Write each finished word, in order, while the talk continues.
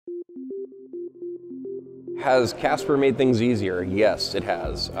Has Casper made things easier? Yes, it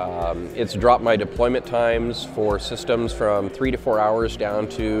has. It's dropped my deployment times for systems from 3 to 4 hours down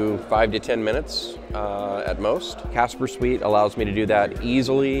to 5 to 10 minutes at most. Casper Suite allows me to do that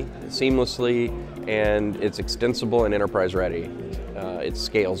easily, seamlessly, and it's extensible and enterprise ready. It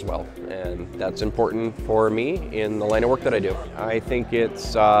scales well, and that's important for me in the line of work that I do. I think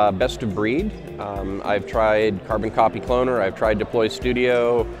it's best of breed. I've tried Carbon Copy Cloner, I've tried Deploy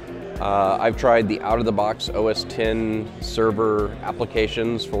Studio, I've tried the out-of-the-box OS X server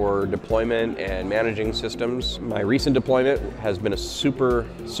applications for deployment and managing systems. My recent deployment has been a super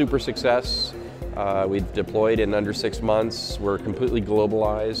success. We've deployed in under 6 months. We're completely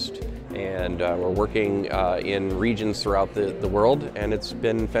globalized, and we're working in regions throughout the world, and it's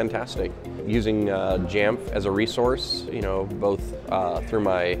been fantastic. Using Jamf as a resource, both through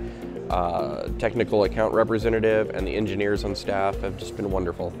my technical account representative and the engineers on staff have just been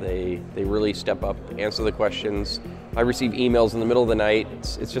wonderful. They really step up, answer the questions. I receive emails in the middle of the night.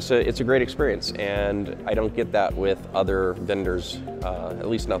 It's a great experience, and I don't get that with other vendors, at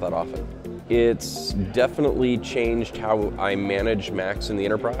least not that often. It's definitely changed how I manage Macs in the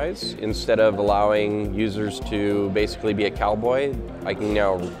enterprise. Instead of allowing users to basically be a cowboy, I can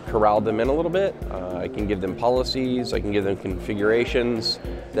now corral them in a little bit. I can give them policies, I can give them configurations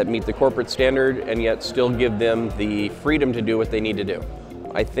that meet the corporate standard, and yet still give them the freedom to do what they need to do.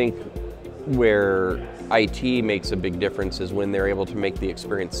 I think where IT makes a big difference is when they're able to make the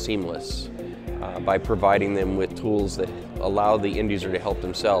experience seamless by providing them with tools that allow the end user to help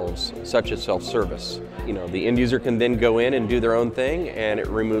themselves, such as self-service. The end user can then go in and do their own thing, and it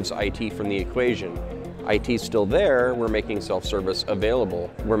removes IT from the equation. IT's still there, we're making self-service available.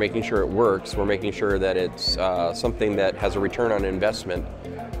 We're making sure it works, we're making sure that it's something that has a return on investment,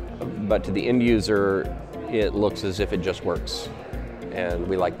 but to the end user, it looks as if it just works, and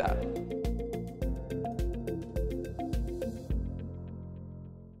we like that.